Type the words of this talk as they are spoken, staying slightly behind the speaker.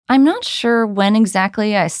I'm not sure when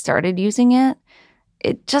exactly I started using it.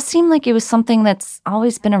 It just seemed like it was something that's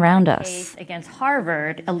always been around us. Case against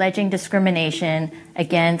Harvard alleging discrimination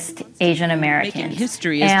against Asian Americans. Making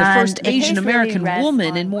history as the first Asian American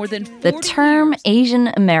woman in more than 40 The term years.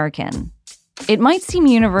 Asian American. It might seem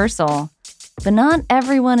universal, but not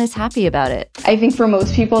everyone is happy about it. I think for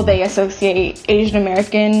most people, they associate Asian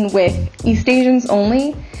American with East Asians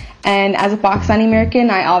only. And as a Pakistani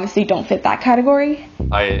American, I obviously don't fit that category.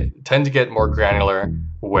 I tend to get more granular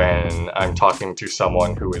when I'm talking to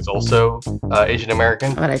someone who is also Asian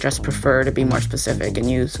American. But I just prefer to be more specific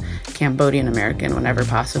and use Cambodian American whenever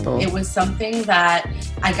possible. It was something that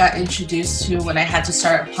I got introduced to when I had to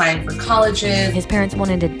start applying for colleges. His parents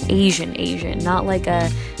wanted an Asian, not like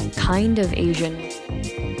a kind of Asian.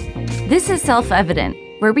 This is Self-Evident,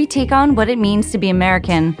 where we take on what it means to be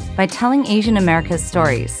American by telling Asian America's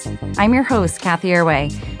stories. I'm your host, Kathy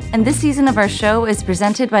Erway, and this season of our show is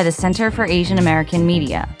presented by the Center for Asian American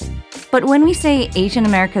Media. But when we say Asian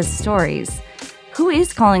America's stories, who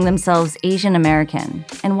is calling themselves Asian American,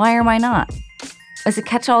 and why or why not? As a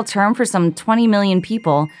catch-all term for some 20 million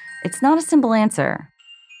people, it's not a simple answer.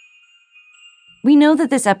 We know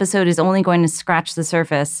that this episode is only going to scratch the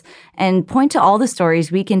surface and point to all the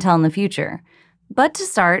stories we can tell in the future. But to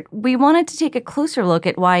start, we wanted to take a closer look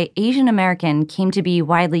at why Asian American came to be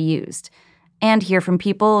widely used, and hear from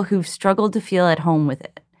people who've struggled to feel at home with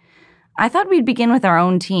it. I thought we'd begin with our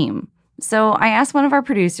own team. So I asked one of our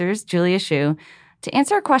producers, Julia Shu, to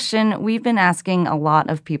answer a question we've been asking a lot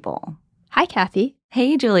of people. Hi, Kathy.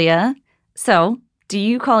 Hey, Julia. So, do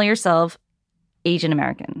you call yourself Asian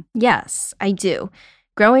American? Yes, I do.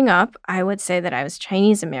 Growing up, I would say that I was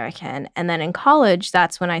Chinese American, and then in college,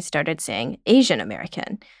 that's when I started saying Asian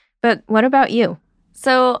American. But what about you?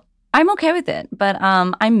 So, I'm okay with it, but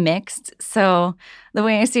I'm mixed. So the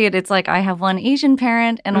way I see it, it's like I have one Asian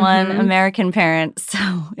parent and one American parent. So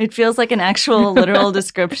it feels like an actual literal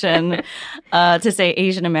description to say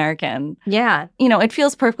Asian American. Yeah. You know, it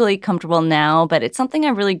feels perfectly comfortable now, but it's something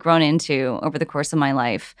I've really grown into over the course of my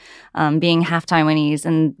life, being half Taiwanese.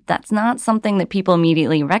 And that's not something that people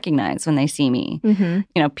immediately recognize when they see me. You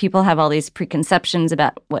know, people have all these preconceptions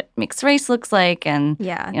about what mixed race looks like. And,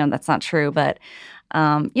 you know, that's not true. But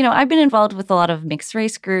you know, I've been involved with a lot of mixed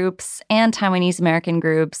race groups and Taiwanese American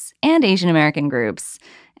groups and Asian American groups.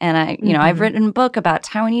 And I've written a book about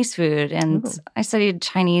Taiwanese food, and I studied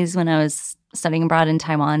Chinese when I was studying abroad in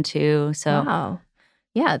Taiwan too. So, wow.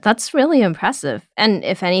 Yeah, that's really impressive. And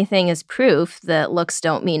if anything is proof that looks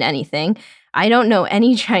don't mean anything, I don't know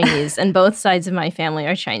any Chinese, and both sides of my family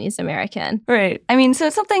are Chinese American. Right. I mean, so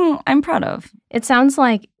it's something I'm proud of. It sounds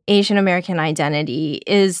like Asian American identity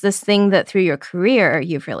is this thing that through your career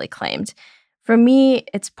you've really claimed. For me,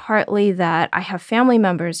 it's partly that I have family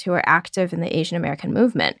members who are active in the Asian American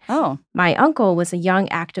movement. Oh. My uncle was a young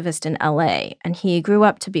activist in LA, and he grew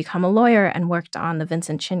up to become a lawyer and worked on the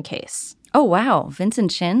Vincent Chin case. Oh, wow. Vincent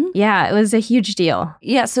Chin? Yeah, it was a huge deal.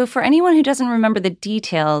 Yeah, so for anyone who doesn't remember the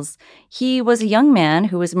details, he was a young man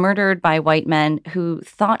who was murdered by white men who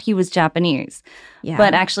thought he was Japanese. Yeah.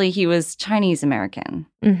 But actually, he was Chinese American.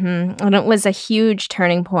 And it was a huge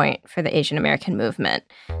turning point for the Asian American movement.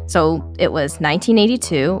 So it was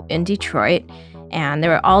 1982 in Detroit, and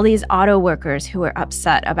there were all these auto workers who were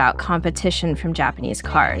upset about competition from Japanese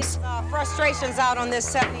cars. Frustrations out on this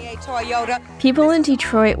 78 Toyota. People in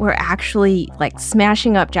Detroit were actually like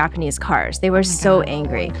smashing up Japanese cars. They were so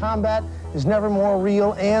angry. Combat is never more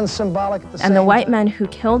real and symbolic at the same And the white time. men who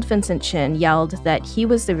killed Vincent Chin yelled that he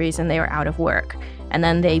was the reason they were out of work. And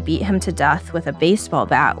then they beat him to death with a baseball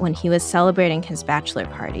bat when he was celebrating his bachelor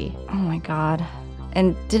party. Oh my God.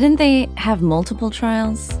 And didn't they have multiple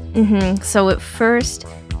trials? So at first,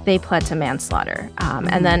 they pled to manslaughter.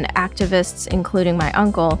 And then activists, including my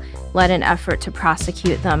uncle, led an effort to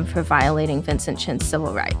prosecute them for violating Vincent Chin's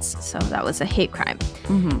civil rights. So that was a hate crime.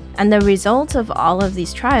 And the result of all of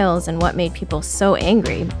these trials and what made people so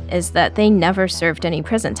angry is that they never served any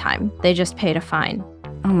prison time. They just paid a fine.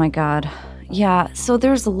 Oh my God. Yeah, so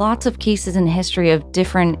there's lots of cases in history of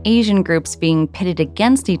different Asian groups being pitted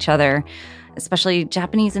against each other, especially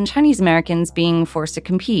Japanese and Chinese Americans being forced to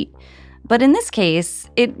compete. But in this case,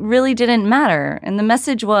 it really didn't matter. And the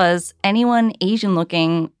message was anyone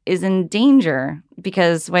Asian-looking is in danger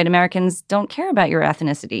because white Americans don't care about your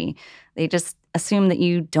ethnicity. They just assume that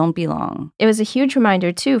you don't belong. It was a huge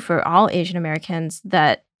reminder, too, for all Asian Americans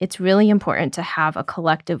that it's really important to have a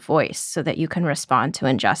collective voice so that you can respond to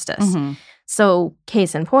injustice. So,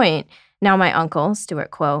 case in point, now my uncle,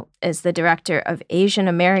 Stuart Kuo, is the director of Asian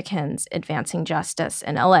Americans Advancing Justice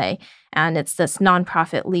in LA, and it's this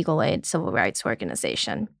nonprofit legal aid civil rights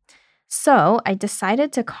organization. So I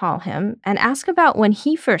decided to call him and ask about when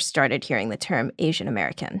he first started hearing the term Asian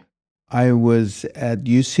American. I was at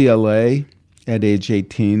UCLA at age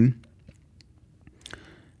 18,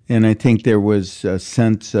 and I think there was a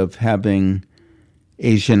sense of having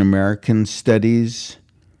Asian American studies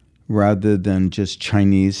rather than just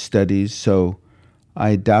Chinese studies. So I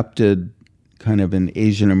adopted kind of an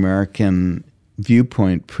Asian American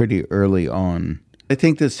viewpoint pretty early on. I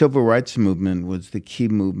think the civil rights movement was the key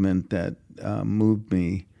movement that moved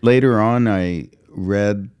me. Later on, I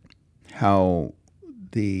read how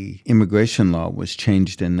the immigration law was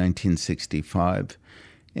changed in 1965,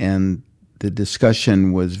 and the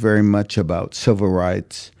discussion was very much about civil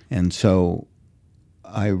rights. And so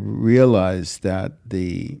I realized that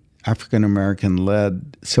the African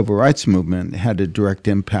American-led civil rights movement had a direct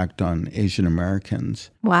impact on Asian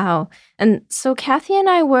Americans. Wow. And so Kathy and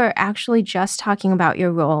I were actually just talking about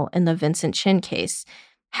your role in the Vincent Chin case.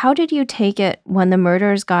 How did you take it when the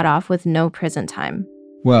murderers got off with no prison time?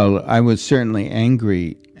 Well, I was certainly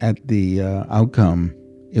angry at the outcome.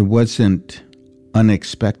 It wasn't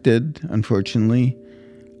unexpected, unfortunately.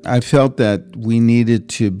 I felt that we needed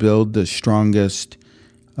to build the strongest,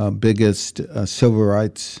 biggest civil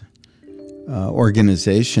rights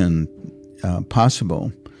organization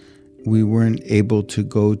possible. We weren't able to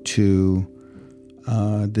go to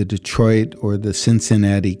the Detroit or the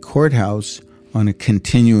Cincinnati courthouse on a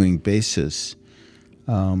continuing basis.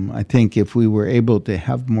 I think if we were able to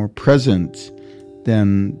have more presence,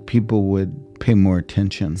 then people would pay more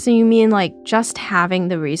attention. So you mean like just having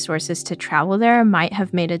the resources to travel there might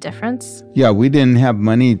have made a difference? Yeah, we didn't have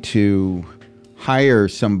money to hire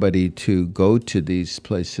somebody to go to these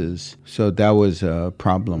places, so that was a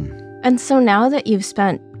problem. And so now that you've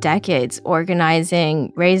spent decades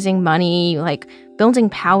organizing, raising money, like building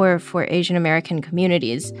power for Asian American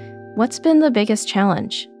communities, what's been the biggest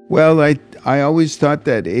challenge? Well, I always thought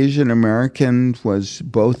that Asian American was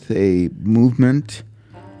both a movement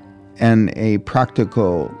and a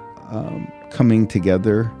practical coming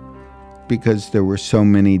together, because there were so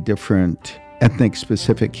many different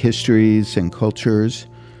ethnic-specific histories and cultures.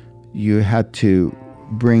 You had to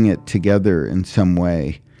bring it together in some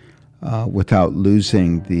way without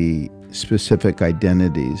losing the specific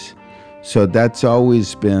identities. So that's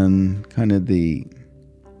always been kind of the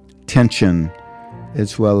tension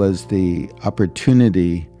as well as the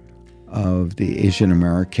opportunity of the Asian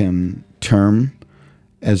American term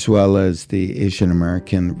as well as the Asian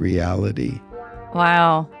American reality.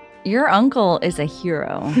 Wow. Your uncle is a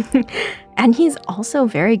hero. And he's also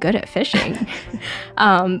very good at fishing.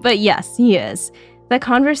 But yes, he is. The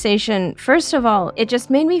conversation, first of all, it just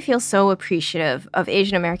made me feel so appreciative of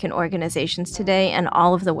Asian American organizations today and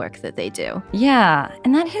all of the work that they do. Yeah,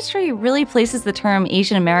 and that history really places the term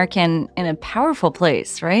Asian American in a powerful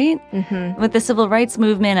place, right? Mm-hmm. With the civil rights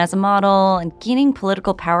movement as a model and gaining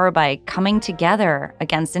political power by coming together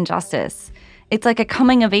against injustice. It's like a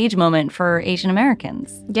coming-of-age moment for Asian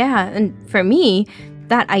Americans. Yeah, and for me,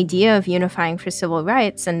 that idea of unifying for civil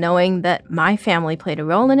rights and knowing that my family played a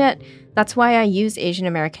role in it, that's why I use Asian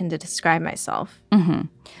American to describe myself. Mm-hmm.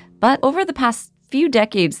 But over the past few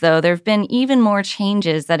decades, though, there have been even more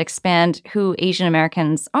changes that expand who Asian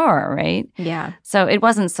Americans are, right? Yeah. So it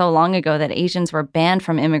wasn't so long ago that Asians were banned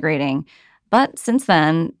from immigrating. But since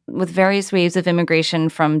then, with various waves of immigration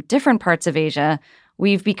from different parts of Asia,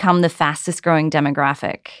 we've become the fastest growing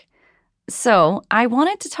demographic. So I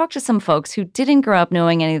wanted to talk to some folks who didn't grow up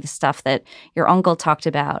knowing any of the stuff that your uncle talked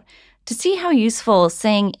about to see how useful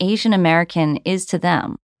saying Asian American is to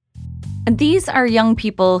them. And these are young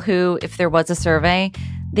people who, if there was a survey,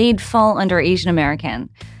 they'd fall under Asian American.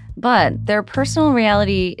 But their personal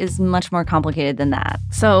reality is much more complicated than that.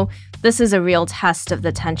 So this is a real test of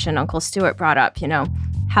the tension Uncle Stuart brought up,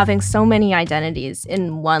 having so many identities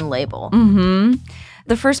in one label. Mm-hmm.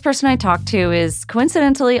 The first person I talked to is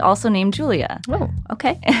coincidentally also named Julia. Oh,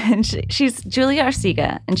 okay. And she's Julia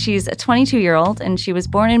Arcega, and she's a 22-year-old, and she was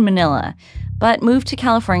born in Manila, but moved to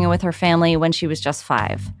California with her family when she was just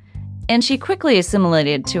 5. And she quickly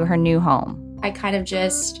assimilated to her new home. I kind of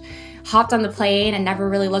just hopped on the plane and never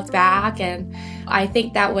really looked back, and I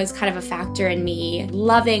think that was kind of a factor in me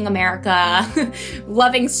loving America,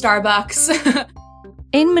 loving Starbucks.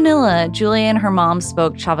 In Manila, Julia and her mom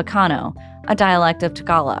spoke Chavacano, a dialect of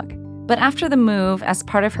Tagalog. But after the move, as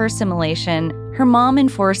part of her assimilation, her mom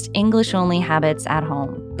enforced English-only habits at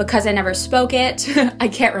home. Because I never spoke it, I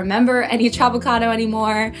can't remember any Chavacano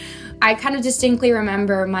anymore. I kind of distinctly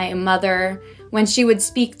remember my mother, when she would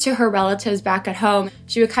speak to her relatives back at home,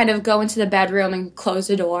 she would kind of go into the bedroom and close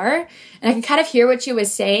the door. And I could kind of hear what she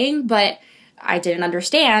was saying, but I didn't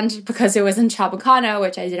understand because it was in Chabacano,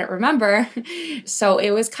 which I didn't remember. So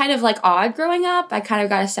it was kind of like odd growing up. I kind of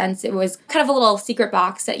got a sense it was kind of a little secret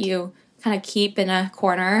box that you kind of keep in a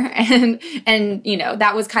corner. And you know,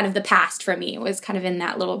 that was kind of the past for me. It was kind of in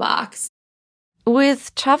that little box.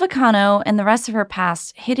 With Chavacano and the rest of her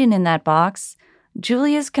past hidden in that box,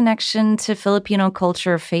 Julia's connection to Filipino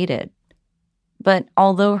culture faded. But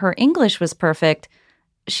although her English was perfect,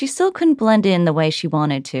 she still couldn't blend in the way she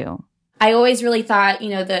wanted to. I always really thought, you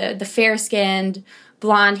know, the fair-skinned,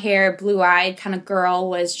 blonde hair, blue-eyed kind of girl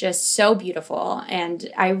was just so beautiful.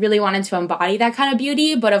 And I really wanted to embody that kind of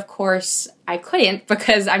beauty. But of course, I couldn't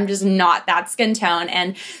because I'm just not that skin tone.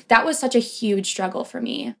 And that was such a huge struggle for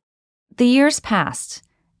me. The years passed.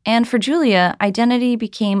 And for Julia, identity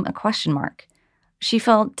became a question mark. She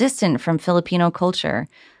felt distant from Filipino culture,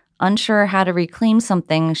 unsure how to reclaim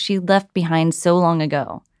something she left behind so long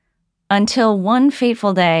ago. Until one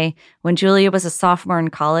fateful day when Julia was a sophomore in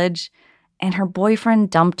college and her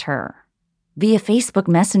boyfriend dumped her via Facebook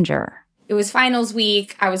Messenger. It was finals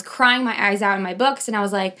week. I was crying my eyes out in my books, and I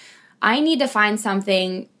was like, I need to find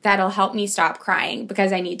something that'll help me stop crying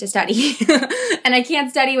because I need to study. And I can't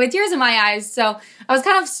study with tears in my eyes. So I was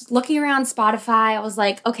kind of looking around Spotify. I was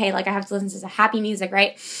like, okay, like I have to listen to some happy music,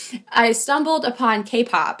 right? I stumbled upon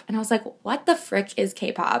K-pop and I was like, what the frick is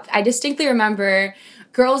K-pop? I distinctly remember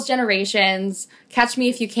Girls' Generations, Catch Me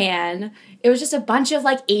If You Can. It was just a bunch of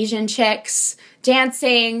like Asian chicks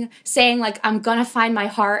dancing, saying like, I'm gonna find my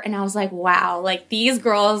heart. And I was like, wow, like these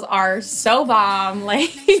girls are so bomb. Like,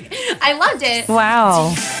 I loved it.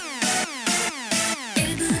 Wow.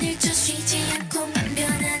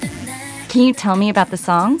 Can you tell me about the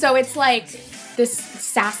song? So it's like this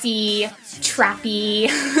sassy, trappy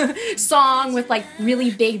song with like really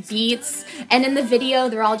big beats. And in the video,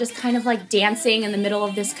 they're all just kind of like dancing in the middle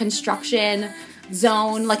of this construction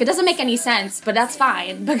zone. Like, it doesn't make any sense, but that's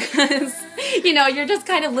fine because, you know, you're just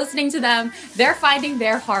kind of listening to them. They're finding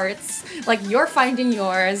their hearts. Like, you're finding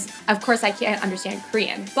yours. Of course, I can't understand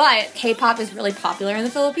Korean, but K-pop is really popular in the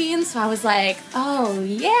Philippines. So I was like, oh,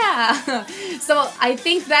 yeah. So I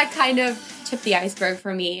think that kind of tipped the iceberg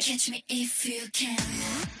for me.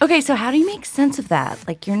 Okay, so how do you make sense of that?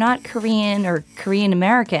 Like, you're not Korean or Korean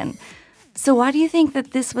American. So why do you think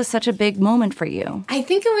that this was such a big moment for you? I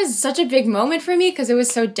think it was such a big moment for me because it was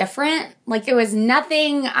so different. Like, it was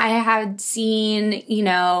nothing I had seen, you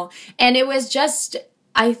know, and it was just,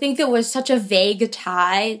 I think it was such a vague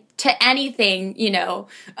tie to anything, you know,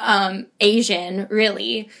 Asian,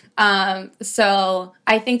 really. So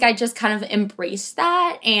I think I just kind of embraced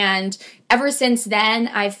that. And ever since then,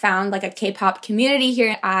 I've found like a K-pop community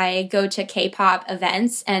here. I go to K-pop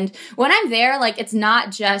events. And when I'm there, like, it's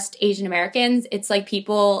not just Asian Americans. It's like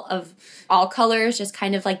people of all colors just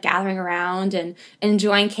kind of like gathering around and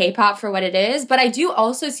enjoying K-pop for what it is. But I do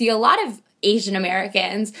also see a lot of Asian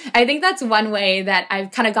Americans. I think that's one way that I've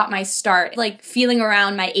kind of got my start, like feeling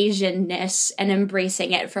around my Asianness and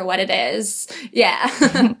embracing it for what it is. Yeah.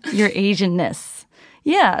 Your Asianness.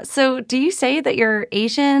 Yeah. So do you say that you're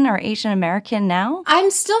Asian or Asian American now? I'm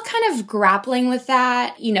still kind of grappling with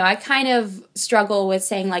that. You know, I kind of struggle with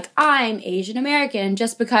saying like, I'm Asian American,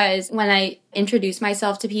 just because when I introduce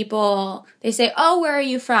myself to people, they say, oh, where are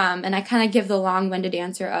you from? And I kind of give the long-winded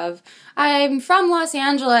answer of, I'm from Los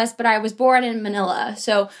Angeles, but I was born in Manila.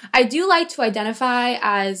 So I do like to identify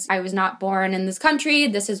as I was not born in this country.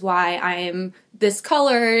 This is why I'm this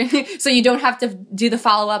color. So you don't have to do the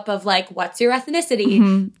follow-up of like, what's your ethnicity?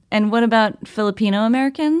 Mm-hmm. And what about Filipino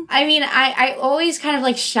American? I mean, I always kind of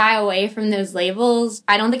like shy away from those labels.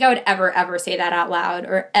 I don't think I would ever say that out loud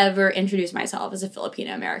or ever introduce myself as a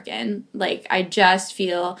Filipino American. Like, I just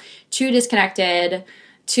feel too disconnected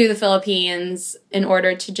to the Philippines in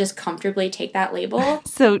order to just comfortably take that label.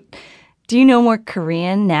 So do you know more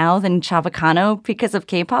Korean now than Chavacano because of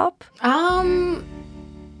K-pop?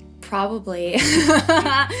 Probably.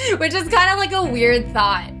 Which is kind of like a weird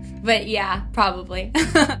thought. But yeah, probably.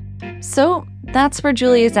 So that's where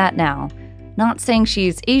Julia's at now. Not saying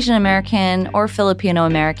she's Asian American or Filipino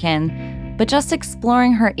American, but just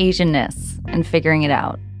exploring her Asianness and figuring it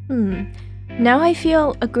out. Now I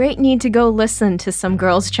feel a great need to go listen to some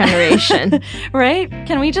Girls' Generation. Right?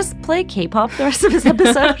 Can we just play K-pop the rest of this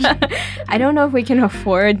episode? I don't know if we can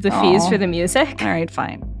afford the fees for the music. All right,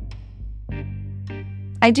 fine.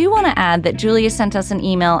 I do want to add that Julia sent us an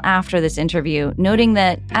email after this interview, noting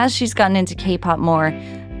that as she's gotten into K-pop more,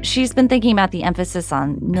 she's been thinking about the emphasis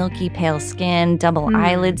on milky pale skin, double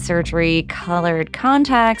eyelid surgery, colored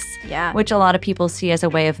contacts, which a lot of people see as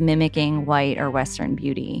a way of mimicking white or Western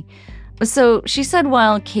beauty. So she said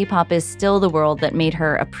while K-pop is still the world that made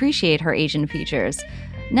her appreciate her Asian features,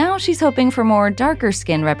 Now she's hoping for more darker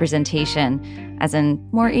skin representation, as in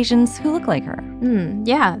more Asians who look like her.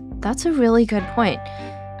 Yeah, that's a really good point.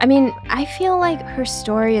 I mean, I feel like her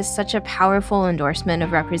story is such a powerful endorsement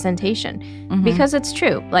of representation because it's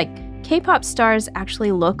true. Like, K-pop stars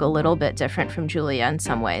actually look a little bit different from Julia in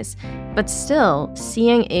some ways, but still,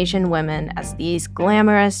 seeing Asian women as these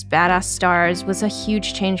glamorous, badass stars was a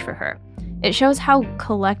huge change for her. It shows how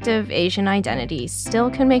collective Asian identity still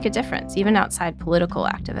can make a difference, even outside political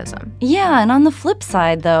activism. Yeah, and on the flip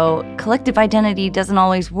side, though, collective identity doesn't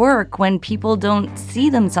always work when people don't see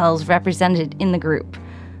themselves represented in the group.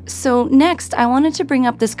 So next, I wanted to bring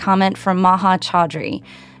up this comment from Maha Chaudhry.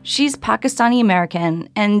 She's Pakistani-American,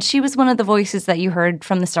 and she was one of the voices that you heard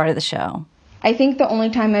from the start of the show. I think the only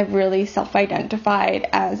time I've really self-identified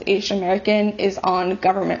as Asian American is on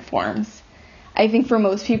government forms. I think for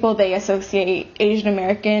most people, they associate Asian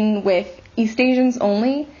American with East Asians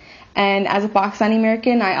only, and as a Pakistani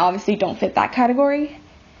American, I obviously don't fit that category.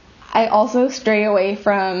 I also stray away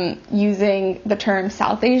from using the term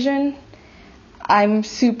South Asian. I'm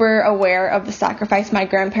super aware of the sacrifice my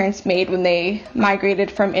grandparents made when they migrated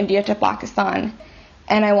from India to Pakistan,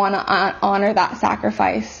 and I want to honor that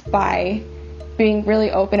sacrifice by being really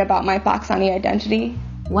open about my Pakistani identity.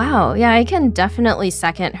 Wow, yeah, I can definitely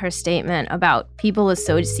second her statement about people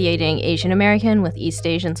associating Asian American with East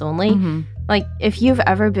Asians only. Like, if you've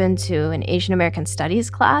ever been to an Asian American studies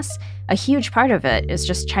class, a huge part of it is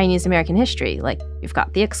just Chinese American history. Like, you've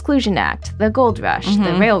got the Exclusion Act, the Gold Rush,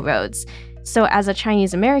 the railroads. So as a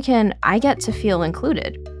Chinese American, I get to feel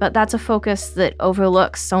included, but that's a focus that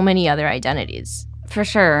overlooks so many other identities. For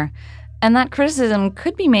sure. And that criticism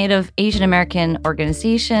could be made of Asian American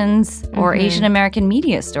organizations or Asian American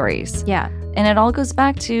media stories. Yeah. And it all goes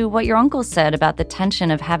back to what your uncle said about the tension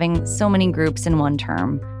of having so many groups in one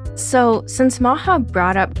term. So since Maha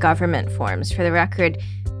brought up government forms, for the record,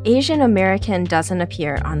 Asian American doesn't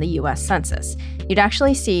appear on the US Census. You'd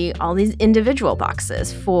actually see all these individual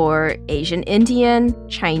boxes for Asian Indian,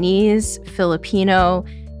 Chinese, Filipino,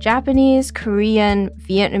 Japanese, Korean,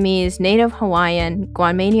 Vietnamese, Native Hawaiian,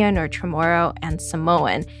 Guamanian or Chamorro, and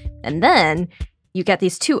Samoan. And then you get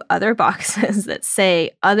these two other boxes that say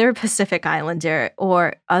other Pacific Islander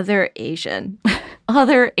or other Asian.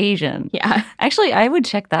 Other Asian. Yeah. Actually, I would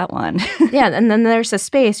check that one. Yeah, and then there's a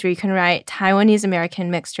space where you can write Taiwanese American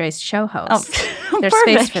mixed race show host. There's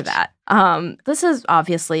space for that. This is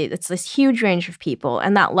obviously, it's this huge range of people,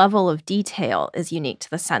 and that level of detail is unique to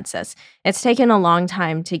the census. It's taken a long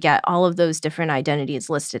time to get all of those different identities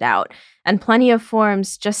listed out, and plenty of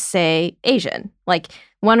forms just say Asian. Like,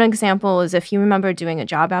 one example is if you remember doing a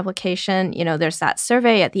job application, you know, there's that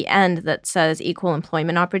survey at the end that says equal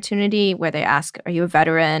employment opportunity, where they ask, are you a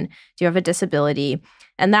veteran? Do you have a disability?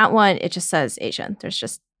 And that one, it just says Asian. There's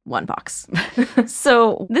just one box.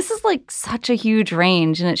 So this is like such a huge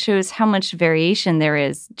range, and it shows how much variation there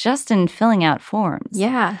is just in filling out forms.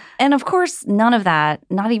 Yeah. And of course, none of that,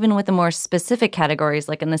 not even with the more specific categories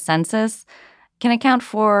like in the census, can account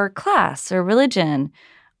for class or religion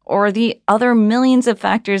or the other millions of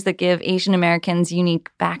factors that give Asian Americans unique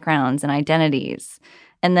backgrounds and identities.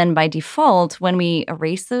 And then by default, when we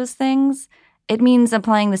erase those things, it means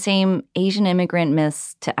applying the same Asian immigrant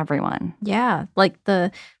myths to everyone. Yeah, like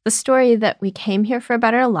the story that we came here for a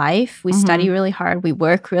better life. We study really hard. We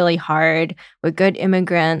work really hard. We're good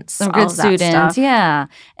immigrants. Some good students, yeah.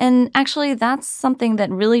 And actually, that's something that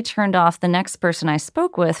really turned off the next person I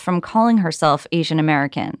spoke with from calling herself Asian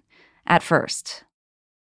American at first.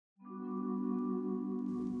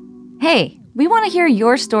 Hey, we want to hear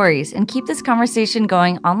your stories and keep this conversation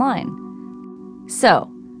going online.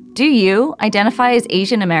 So, do you identify as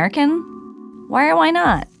Asian American? Why or why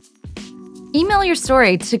not? Email your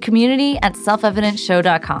story to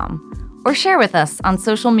community@selfevidentshow.com or share with us on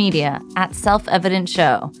social media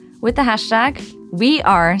 @selfevidentshow with the hashtag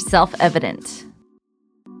 #WeAreSelfEvident.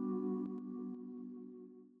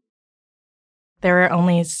 There were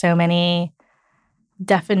only so many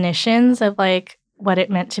definitions of like what it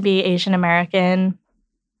meant to be Asian American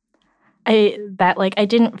I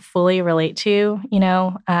didn't fully relate to, you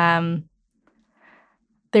know.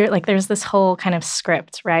 There's this whole kind of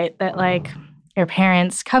script, right? That like your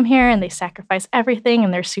parents come here and they sacrifice everything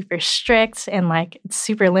and they're super strict and like it's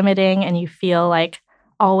super limiting and you feel like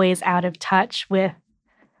always out of touch with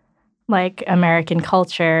like American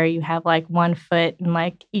culture. You have like one foot in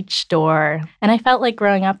like each door. And I felt like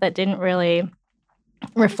growing up that didn't really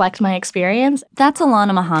reflect my experience. That's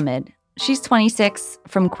Alana Muhammad. She's 26,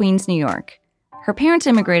 from Queens, New York. Her parents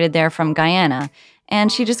immigrated there from Guyana,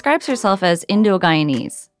 and she describes herself as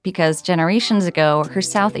Indo-Guyanese because generations ago, her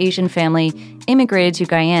South Asian family immigrated to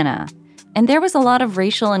Guyana. And there was a lot of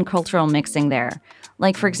racial and cultural mixing there.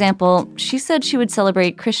 Like, for example, she said she would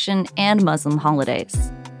celebrate Christian and Muslim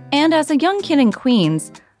holidays. And as a young kid in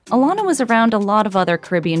Queens, Alana was around a lot of other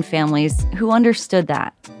Caribbean families who understood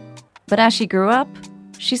that. But as she grew up,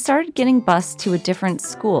 she started getting bused to a different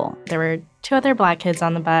school. There were 2 other Black kids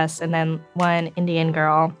on the bus and then 1 Indian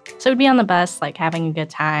girl. So we'd be on the bus, like, having a good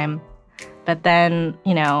time. But then,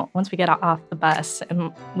 once we get off the bus,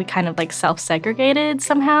 and we kind of, like, self-segregated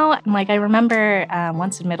somehow. And, like, I remember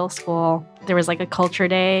once in middle school, there was, like, a culture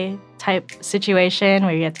day type situation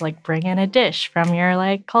where you had to, like, bring in a dish from your,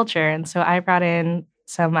 like, culture. And so I brought in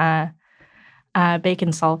some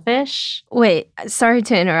bacon saltfish. Wait, sorry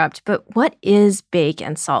to interrupt, but what is bake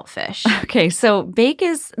and saltfish? Okay, so bake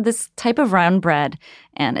is this type of round bread,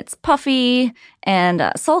 and it's puffy, and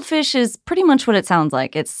saltfish is pretty much what it sounds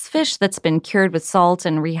like. It's fish that's been cured with salt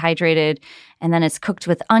and rehydrated, and then it's cooked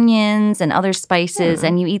with onions and other spices,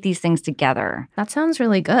 and you eat these things together. That sounds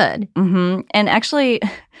really good. Mm-hmm. And actually,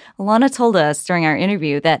 Alana told us during our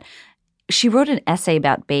interview that she wrote an essay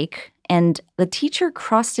about bake, and the teacher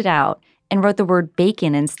crossed it out and wrote the word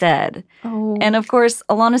bacon instead. Oh. And of course,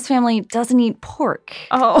 Alana's family doesn't eat pork.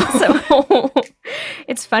 Oh. So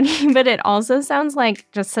it's funny, but it also sounds like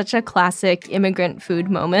just such a classic immigrant food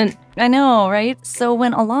moment. I know, right? So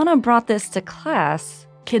when Alana brought this to class,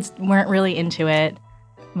 kids weren't really into it.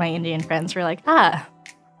 My Indian friends were like,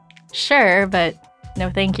 sure, but no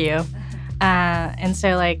thank you. And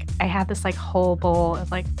so, like, I had this, like, whole bowl of,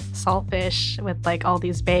 like, saltfish with, like, all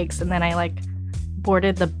these bakes, and then I, like,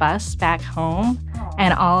 boarded the bus back home,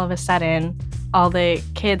 and all of a sudden, all the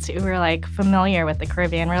kids who were, like, familiar with the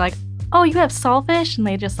Caribbean were like, oh, you have saltfish? And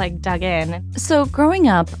they just, like, dug in. So growing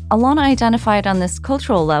up, Alana identified on this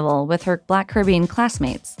cultural level with her Black Caribbean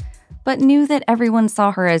classmates, but knew that everyone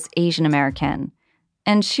saw her as Asian American.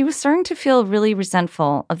 And she was starting to feel really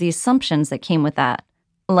resentful of the assumptions that came with that,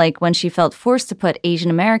 like when she felt forced to put Asian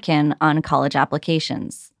American on college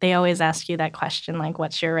applications. They always ask you that question, like,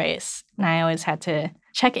 what's your race? And I always had to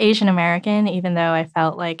check Asian American, even though I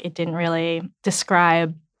felt like it didn't really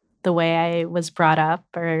describe the way I was brought up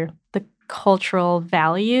or the cultural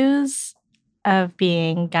values of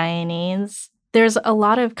being Guyanese. There's a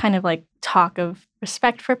lot of kind of, like, talk of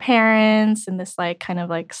respect for parents in this, like, kind of,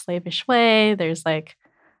 like, slavish way. There's, like,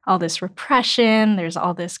 all this repression. There's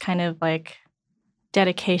all this kind of, like,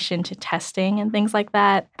 dedication to testing and things like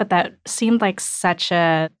that. But that seemed like such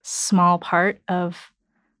a small part of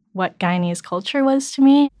what Guyanese culture was to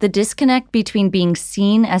me. The disconnect between being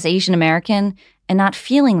seen as Asian American and not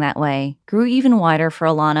feeling that way grew even wider for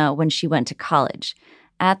Alana when she went to college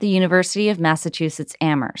at the University of Massachusetts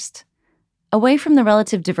Amherst. Away from the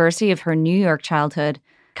relative diversity of her New York childhood,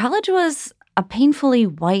 college was a painfully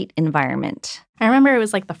white environment. I remember it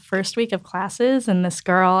was like the first week of classes, and this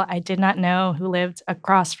girl I did not know who lived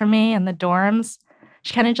across from me in the dorms,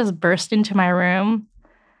 she kind of just burst into my room.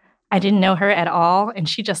 I didn't know her at all, and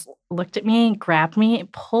she just looked at me, grabbed me,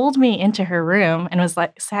 pulled me into her room, and was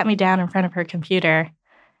like, sat me down in front of her computer.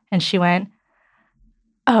 And she went,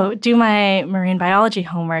 oh, do my marine biology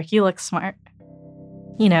homework. You look smart.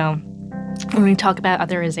 You know, when we talk about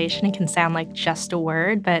otherization, it can sound like just a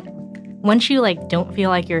word, but once you, like, don't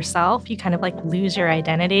feel like yourself, you kind of, like, lose your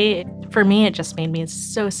identity. For me, it just made me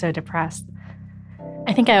so depressed.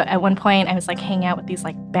 I think at one point I was, like, hanging out with these,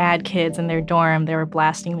 like, bad kids in their dorm. They were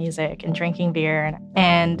blasting music and drinking beer.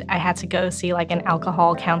 And I had to go see, like, an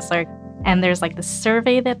alcohol counselor. And there's, like, this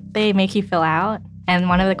survey that they make you fill out. And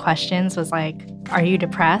one of the questions was, like, are you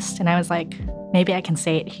depressed? And I was like, maybe I can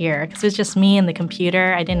say it here. Because it was just me and the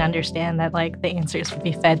computer. I didn't understand that, like, the answers would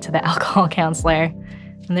be fed to the alcohol counselor.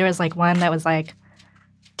 And there was, like, one that was like,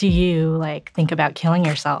 do you, like, think about killing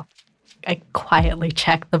yourself? I quietly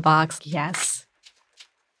checked the box, yes.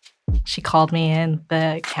 She called me in,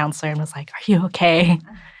 the counselor, and was like, are you okay?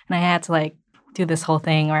 And I had to, like, do this whole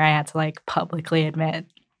thing where I had to, like, publicly admit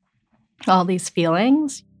all these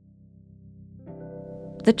feelings.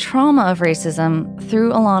 The trauma of racism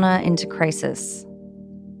threw Alana into crisis.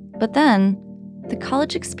 But then, the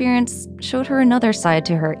college experience showed her another side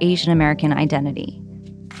to her Asian American identity.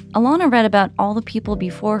 Alana read about all the people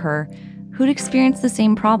before her who'd experienced the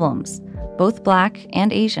same problems, both Black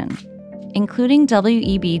and Asian, including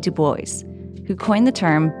W.E.B. Du Bois, who coined the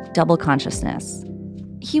term double consciousness.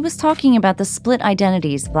 He was talking about the split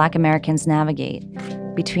identities Black Americans navigate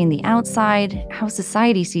between the outside, how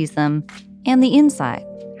society sees them, and the inside,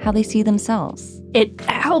 how they see themselves. It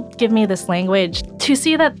helped give me this language to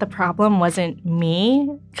see that the problem wasn't me,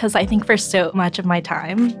 because I think for so much of my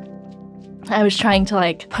time, I was trying to,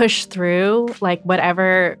 like, push through, like,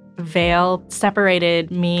 whatever veil separated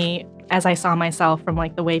me as I saw myself from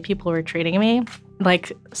like the way people were treating me.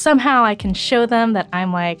 Like somehow I can show them that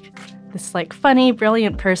I'm like this like funny,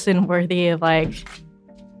 brilliant person worthy of like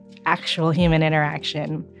actual human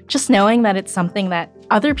interaction. Just knowing that it's something that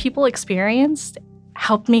other people experienced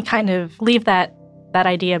helped me kind of leave that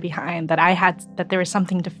idea behind, that there was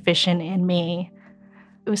something deficient in me.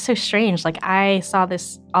 It was so strange. Like I saw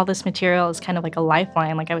all this material as kind of like a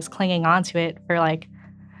lifeline. Like I was clinging onto it for like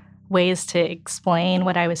ways to explain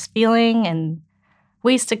what I was feeling and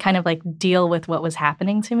ways to kind of like deal with what was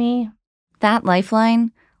happening to me. That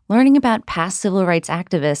lifeline, learning about past civil rights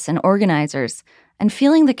activists and organizers, and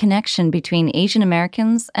feeling the connection between Asian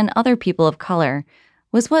Americans and other people of color,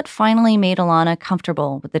 was what finally made Alana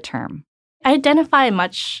comfortable with the term. I identify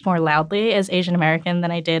much more loudly as Asian American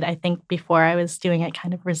than I did, I think, before. I was doing it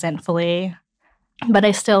kind of resentfully. But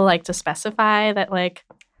I still like to specify that, like,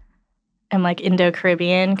 I'm, like,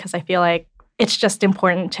 Indo-Caribbean, because I feel like it's just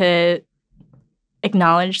important to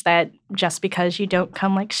acknowledge that just because you don't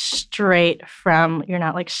come, like, straight from, you're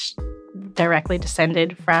not, like, directly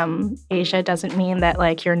descended from Asia doesn't mean that,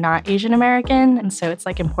 like, you're not Asian American. And so it's,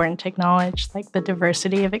 like, important to acknowledge, like, the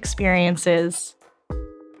diversity of experiences.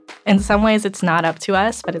 In some ways, it's not up to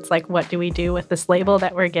us, but it's like, what do we do with this label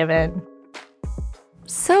that we're given?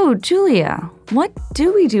 So, Julia, what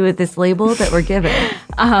do we do with this label that we're given?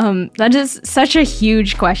 That is such a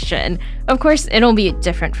huge question. Of course, it'll be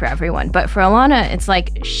different for everyone, but for Alana, it's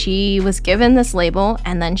like she was given this label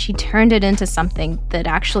and then she turned it into something that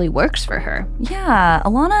actually works for her. Yeah,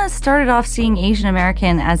 Alana started off seeing Asian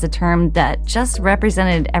American as a term that just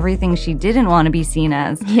represented everything she didn't want to be seen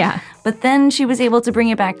as. Yeah. But then she was able to bring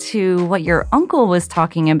it back to what your uncle was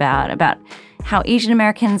talking about how Asian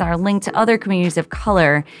Americans are linked to other communities of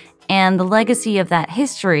color and the legacy of that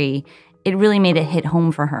history. It really made it hit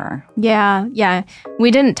home for her. Yeah.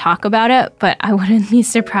 We didn't talk about it, but I wouldn't be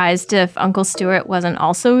surprised if Uncle Stuart wasn't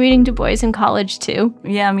also reading Du Bois in college, too.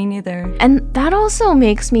 Yeah, me neither. And that also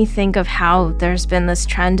makes me think of how there's been this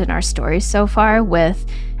trend in our stories so far with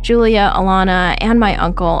Julia, Alana, and my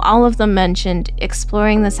uncle. All of them mentioned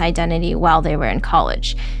exploring this identity while they were in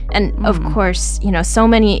college. And of course, so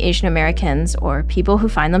many Asian Americans or people who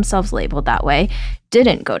find themselves labeled that way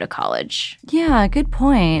didn't go to college. Yeah, good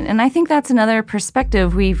point. And I think that's another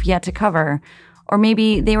perspective we've yet to cover. Or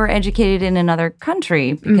maybe they were educated in another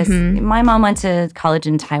country, because my mom went to college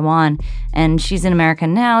in Taiwan and she's in America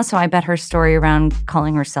now, so I bet her story around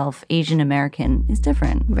calling herself Asian American is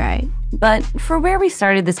different. Right. But for where we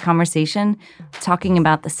started this conversation, talking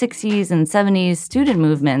about the 60s and 70s student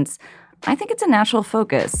movements, I think it's a natural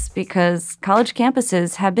focus because college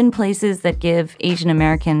campuses have been places that give Asian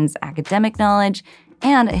Americans academic knowledge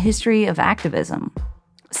and a history of activism.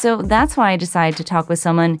 So that's why I decided to talk with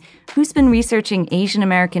someone who's been researching Asian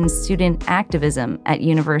American student activism at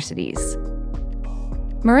universities.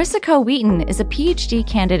 Marissa Coe Wheaton is a PhD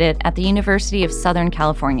candidate at the University of Southern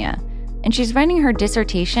California, and she's writing her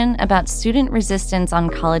dissertation about student resistance on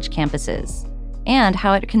college campuses and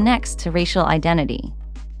how it connects to racial identity.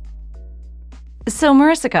 So,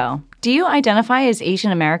 Marissa Coe, do you identify as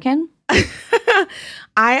Asian American?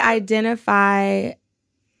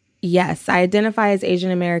 Yes, I identify as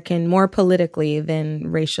Asian American more politically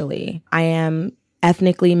than racially. I am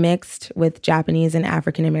ethnically mixed with Japanese and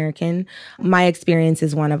African American. My experience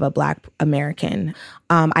is one of a Black American.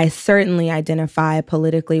 I certainly identify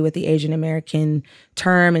politically with the Asian American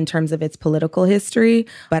term in terms of its political history,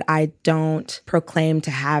 but I don't proclaim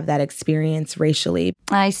to have that experience racially.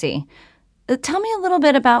 I see. Tell me a little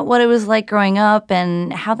bit about what it was like growing up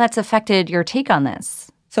and how that's affected your take on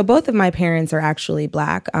this. So both of my parents are actually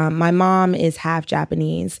Black. My mom is half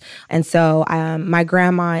Japanese. And so my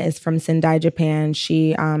grandma is from Sendai, Japan.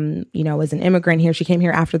 She, was an immigrant here. She came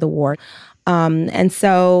here after the war. And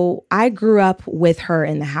so I grew up with her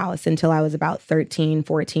in the house until I was about 13,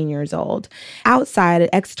 14 years old. Outside,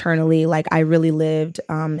 externally, like I really lived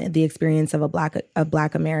the experience of a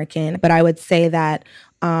Black American. But I would say that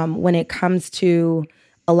when it comes to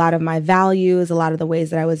a lot of my values, a lot of the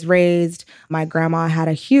ways that I was raised, my grandma had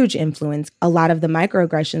a huge influence. A lot of the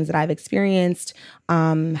microaggressions that I've experienced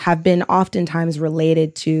have been oftentimes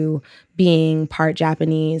related to being part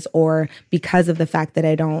Japanese, or because of the fact that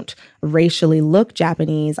I don't racially look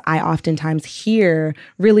Japanese, I oftentimes hear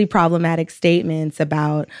really problematic statements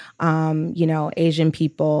about, Asian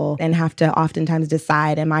people, and have to oftentimes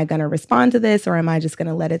decide, am I going to respond to this or am I just going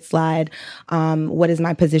to let it slide? What is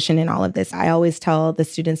my position in all of this? I always tell the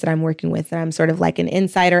students that I'm working with that I'm sort of like an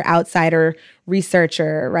insider, outsider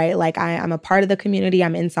researcher, right? Like I'm a part of the community.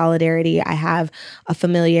 I'm in solidarity. I have a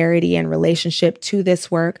familiarity and relationship to this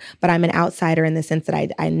work, but I'm an outsider in the sense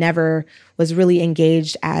that I never was really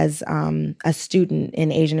engaged as a student in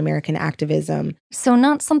Asian American activism. So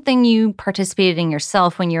not something you participated in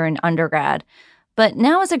yourself when you were an undergrad. But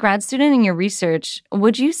now as a grad student in your research,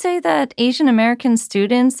 would you say that Asian American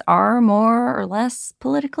students are more or less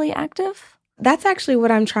politically active? That's actually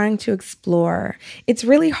what I'm trying to explore. It's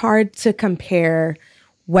really hard to compare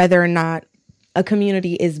whether or not a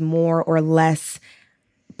community is more or less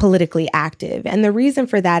politically active. And the reason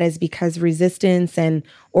for that is because resistance and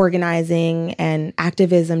organizing and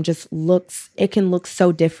activism it can look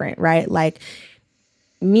so different, right? Like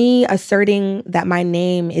me asserting that my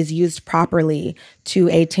name is used properly to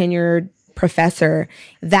a tenured professor,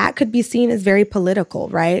 that could be seen as very political,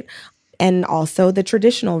 right? And also the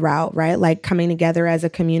traditional route, right? Like coming together as a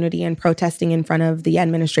community and protesting in front of the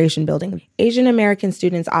administration building. Asian American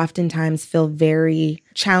students oftentimes feel very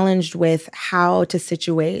challenged with how to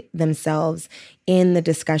situate themselves in the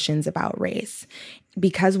discussions about race.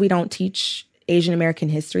 Because we don't teach Asian American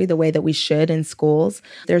history the way that we should in schools,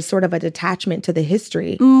 there's sort of a detachment to the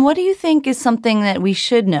history. What do you think is something that we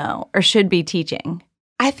should know or should be teaching?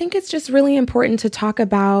 I think it's just really important to talk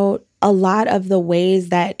about a lot of the ways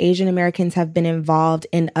that Asian Americans have been involved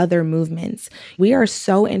in other movements. We are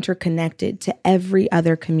so interconnected to every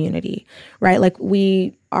other community, right? Like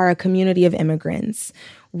we are a community of immigrants.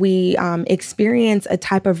 We experience a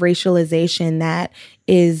type of racialization that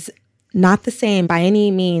is not the same by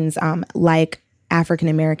any means like African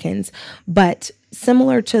Americans, but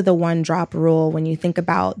similar to the one-drop rule, when you think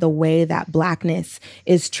about the way that Blackness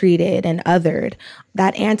is treated and othered,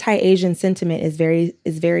 that anti-Asian sentiment is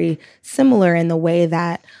very similar in the way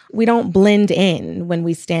that we don't blend in when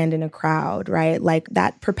we stand in a crowd, right? Like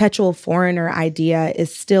that perpetual foreigner idea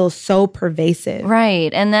is still so pervasive.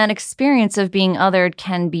 Right, and that experience of being othered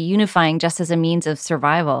can be unifying just as a means of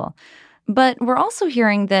survival. But we're also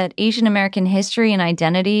hearing that Asian American history and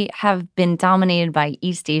identity have been dominated by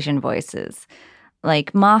East Asian voices.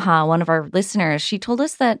 Like Maha, one of our listeners, she told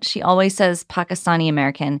us that she always says Pakistani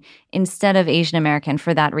American instead of Asian American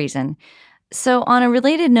for that reason. So on a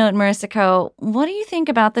related note, Marissa Ko, what do you think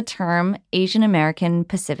about the term Asian American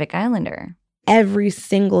Pacific Islander? Every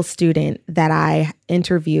single student that I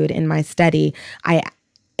interviewed in my study,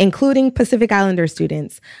 including Pacific Islander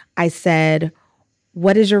students, I said,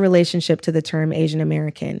 what is your relationship to the term Asian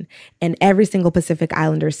American? And every single Pacific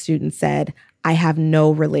Islander student said, I have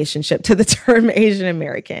no relationship to the term Asian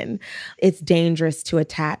American. It's dangerous to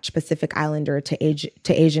attach Pacific Islander to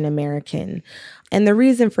Asian American. And the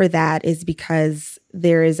reason for that is because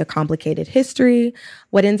there is a complicated history.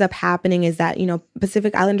 What ends up happening is that,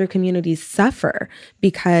 Pacific Islander communities suffer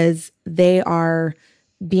because they are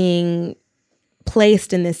being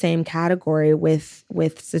placed in the same category with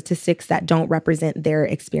statistics that don't represent their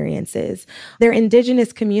experiences. They're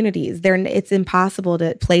indigenous communities. It's impossible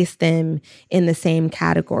to place them in the same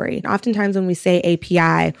category. Oftentimes when we say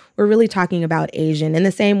API, we're really talking about Asian in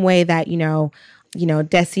the same way that,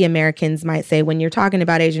 Desi Americans might say, when you're talking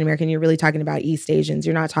about Asian American, you're really talking about East Asians.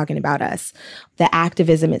 You're not talking about us. The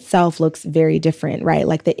activism itself looks very different, right?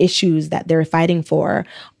 Like the issues that they're fighting for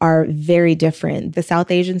are very different. The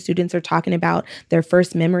South Asian students are talking about their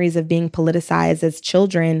first memories of being politicized as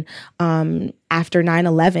children after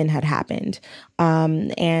 9/11 had happened.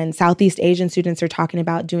 And Southeast Asian students are talking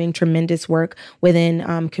about doing tremendous work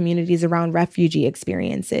within communities around refugee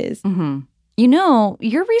experiences. Mm-hmm.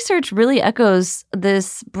 Your research really echoes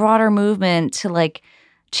this broader movement to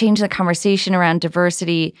change the conversation around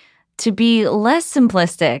diversity to be less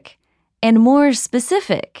simplistic and more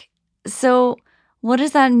specific. So what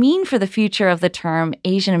does that mean for the future of the term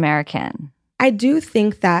Asian American? I do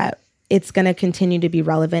think that it's going to continue to be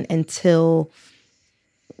relevant until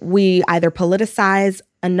we either politicize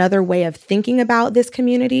another way of thinking about this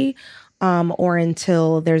community or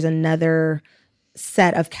until there's another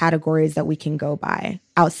set of categories that we can go by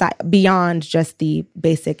outside, beyond just the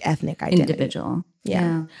basic ethnic identity. Individual.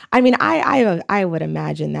 Yeah. I mean, I would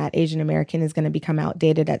imagine that Asian American is going to become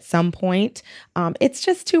outdated at some point. It's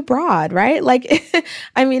just too broad, right?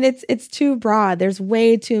 It's too broad. There's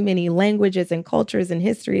way too many languages and cultures and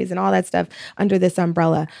histories and all that stuff under this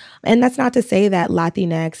umbrella. And that's not to say that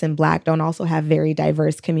Latinx and Black don't also have very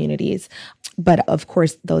diverse communities. But of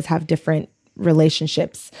course, those have different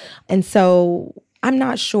relationships. And so I'm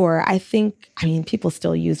not sure. People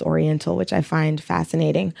still use Oriental, which I find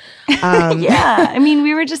fascinating. Yeah.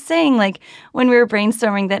 We were just saying, when we were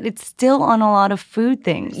brainstorming, that it's still on a lot of food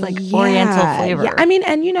things, Oriental flavor. Yeah.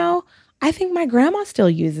 I think my grandma still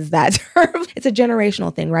uses that term. It's a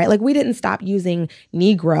generational thing, right? Like we didn't stop using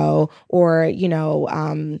Negro or,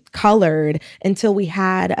 colored until we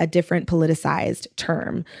had a different politicized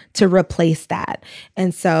term to replace that.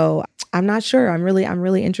 And so I'm not sure. I'm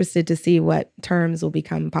really interested to see what terms will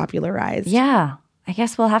become popularized. Yeah, I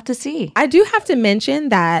guess we'll have to see. I do have to mention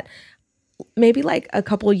that maybe like a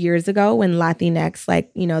couple years ago when Latinx,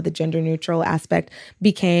 the gender neutral aspect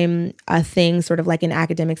became a thing sort of like in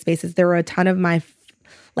academic spaces, there were a ton of my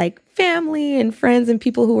family and friends and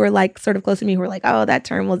people who were like sort of close to me who were like, oh, that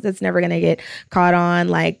term that's never going to get caught on.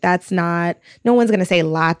 Like, that's not, no one's going to say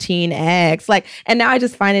Latinx. And now I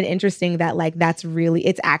just find it interesting that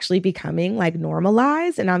it's actually becoming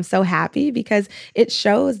normalized. And I'm so happy because it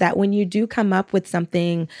shows that when you do come up with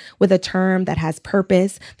something, with a term that has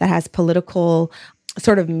purpose, that has political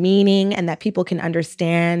sort of meaning, and that people can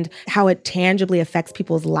understand how it tangibly affects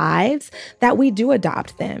people's lives, that we do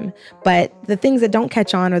adopt them. But the things that don't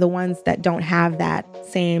catch on are the ones that don't have that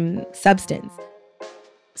same substance.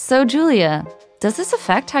 So, Julia, does this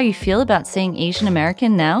affect how you feel about saying Asian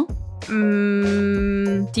American now?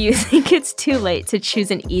 Do you think it's too late to choose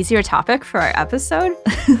an easier topic for our episode?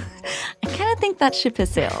 I kind of think that ship has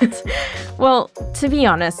sailed. Well, to be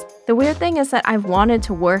honest, the weird thing is that I've wanted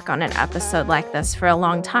to work on an episode like this for a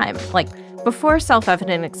long time. Before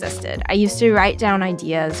Self-Evident existed, I used to write down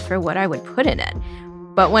ideas for what I would put in it.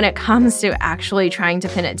 But when it comes to actually trying to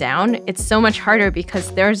pin it down, it's so much harder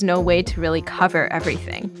because there's no way to really cover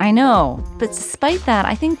everything. I know, but despite that,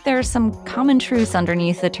 I think there are some common truths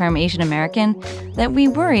underneath the term Asian American that we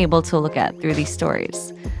were able to look at through these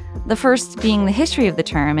stories. The first being the history of the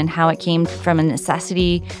term and how it came from a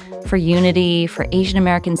necessity for unity, for Asian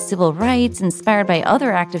American civil rights inspired by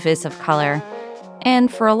other activists of color.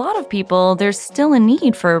 And for a lot of people, there's still a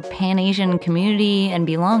need for Pan-Asian community and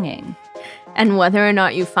belonging. And whether or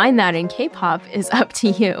not you find that in K-pop is up to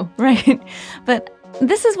you. Right. But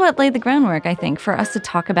this is what laid the groundwork, I think, for us to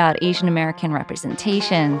talk about Asian American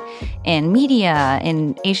representation in media,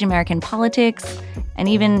 in Asian American politics, and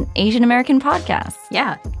even Asian American podcasts.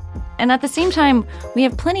 Yeah. And at the same time, we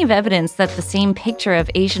have plenty of evidence that the same picture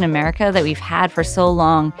of Asian America that we've had for so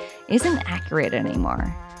long isn't accurate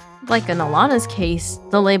anymore. Like in Alana's case,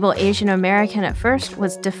 the label Asian American at first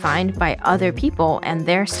was defined by other people and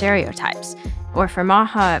their stereotypes, or for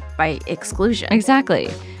Maha, by exclusion. Exactly.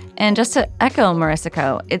 And just to echo Marissa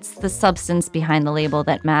Ko, it's the substance behind the label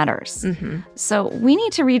that matters. Mm-hmm. So we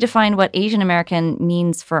need to redefine what Asian American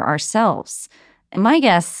means for ourselves. And my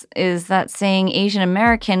guess is that saying Asian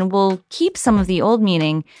American will keep some of the old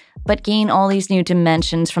meaning, but gain all these new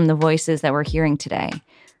dimensions from the voices that we're hearing today.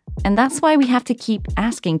 And that's why we have to keep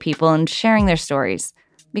asking people and sharing their stories.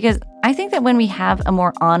 Because I think that when we have a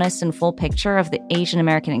more honest and full picture of the Asian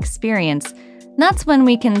American experience, that's when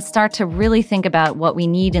we can start to really think about what we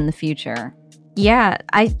need in the future. Yeah,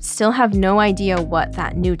 I still have no idea what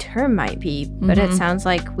that new term might be, but it sounds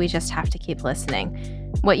like we just have to keep listening.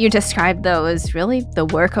 What you described, though, is really the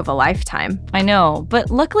work of a lifetime. I know, but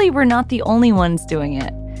luckily we're not the only ones doing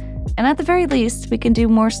it. And at the very least, we can do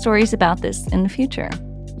more stories about this in the future.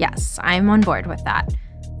 Yes, I'm on board with that.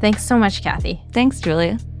 Thanks so much, Kathy. Thanks,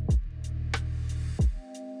 Julia.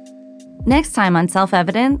 Next time on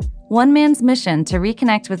Self-Evident, one man's mission to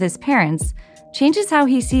reconnect with his parents changes how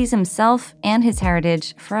he sees himself and his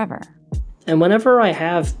heritage forever. And whenever I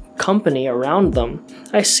have company around them,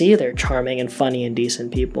 I see they're charming and funny and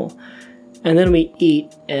decent people. And then we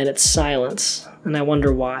eat, and it's silence, and I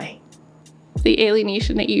wonder why. The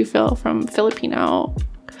alienation that you feel from Filipino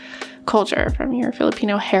culture, from your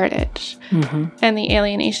Filipino heritage, and the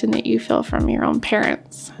alienation that you feel from your own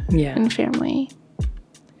parents and family.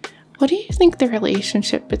 What do you think the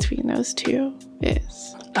relationship between those two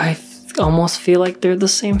is? I almost feel like they're the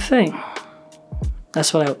same thing.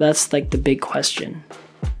 That's like the big question.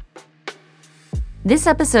 This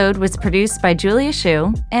episode was produced by Julia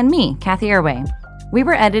Shu and me, Kathy Irway. We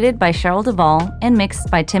were edited by Cheryl Duvall and mixed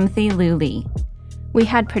by Timothy Liu Lee. We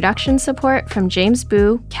had production support from James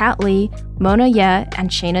Boo, Kat Lee, Mona Ye, and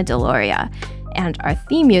Shayna Deloria. And our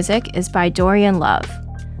theme music is by Dorian Love.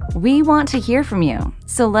 We want to hear from you,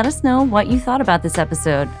 so let us know what you thought about this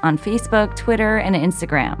episode on Facebook, Twitter, and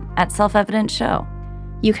Instagram at Self-Evident Show.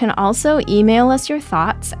 You can also email us your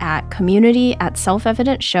thoughts at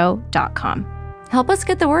community@selfevidentshow.com. Help us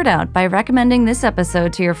get the word out by recommending this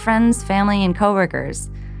episode to your friends, family, and coworkers.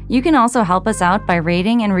 You can also help us out by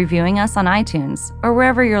rating and reviewing us on iTunes or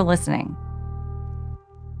wherever you're listening.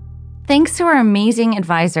 Thanks to our amazing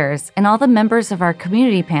advisors and all the members of our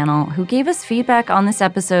community panel who gave us feedback on this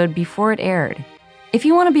episode before it aired. If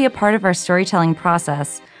you want to be a part of our storytelling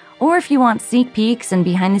process Or if you want sneak peeks and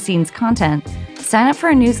behind-the-scenes content, sign up for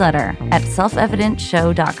a newsletter at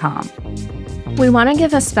selfevidentshow.com. We want to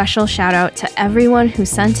give a special shout out to everyone who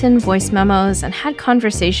sent in voice memos and had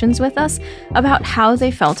conversations with us about how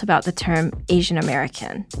they felt about the term Asian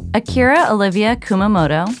American. Akira Olivia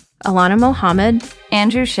Kumamoto, Alana Mohammed,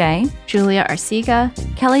 Andrew Shea, Julia Arcega,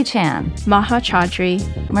 Kelly Chan, Maha Chaudhry,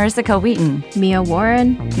 Marisika Wheaton, Mia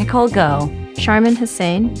Warren, Nicole Go, Sharman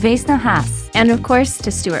Hussain, Vesna Haas, and of course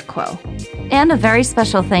to Stuart Quo. And a very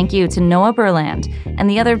special thank you to Noah Berland and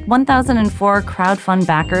the other 1,004 crowdfund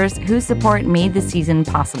backers whose support made the season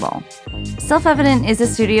possible. Self-Evident is a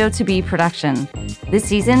Studio To Be production. This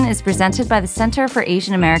season is presented by the Center for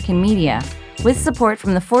Asian American Media, with support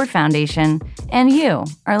from the Ford Foundation and you,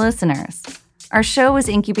 our listeners. Our show was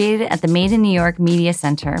incubated at the Made in New York Media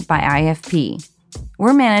Center by IFP.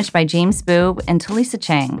 We're managed by James Boob and Talisa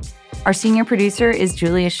Chang. Our senior producer is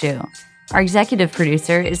Julia Shu. Our executive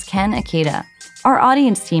producer is Ken Akeda. Our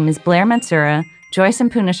audience team is Blair Matsura, Joyce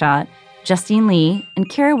Mpunashat, Justine Lee, and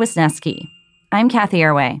Kira Wisniewski. I'm Kathy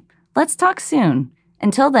Airway. Let's talk soon.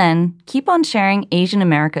 Until then, keep on sharing Asian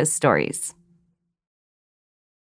America's stories.